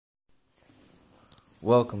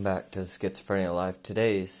Welcome back to the Schizophrenia Life.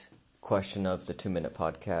 Today's question of the 2-Minute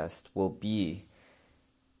Podcast will be,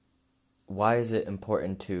 why is it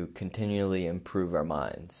important to continually improve our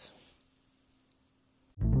minds?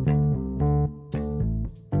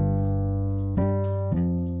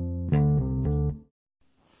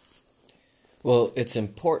 Well, it's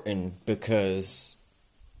important because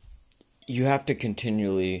you have to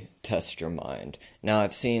continually test your mind. Now,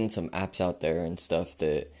 I've seen some apps out there and stuff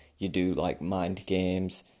that you do like mind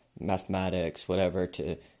games, mathematics, whatever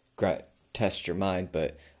to test your mind,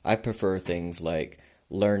 but I prefer things like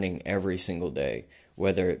learning every single day,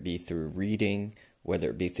 whether it be through reading,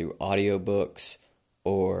 whether it be through audiobooks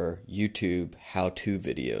or YouTube how-to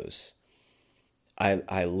videos.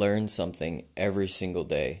 I learn something every single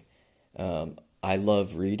day. I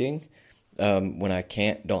love reading. When I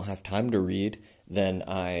don't have time to read, then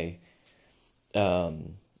I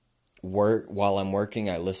work while I'm working.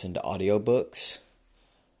 I listen to audiobooks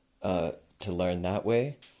to learn that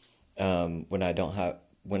way. When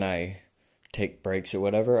I take breaks or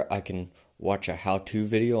whatever, I can watch a how-to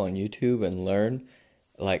video on YouTube and learn.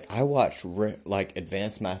 Like I watch like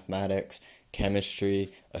advanced mathematics,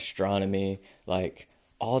 chemistry, astronomy, like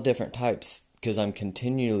all different types because I'm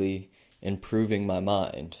continually improving my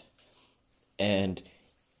mind. And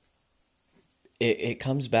it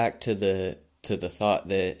comes back to the thought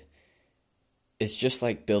that it's just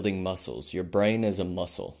like building muscles. Your brain is a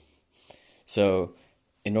muscle. So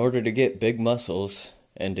in order to get big muscles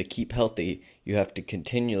and to keep healthy, you have to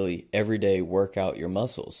continually, every day, work out your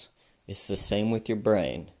muscles. It's the same with your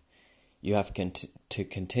brain. You have to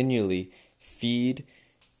continually feed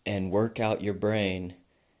and work out your brain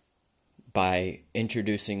by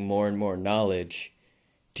introducing more and more knowledge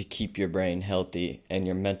to keep your brain healthy and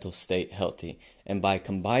your mental state healthy. And by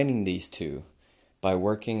combining these two, by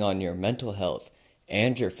working on your mental health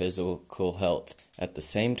and your physical health at the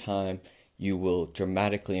same time, you will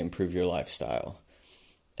dramatically improve your lifestyle.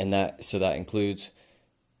 And that includes,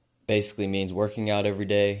 basically means working out every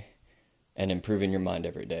day and improving your mind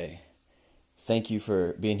every day. Thank you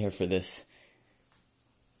for being here for this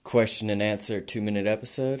question and answer 2-minute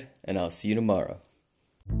episode, and I'll see you tomorrow.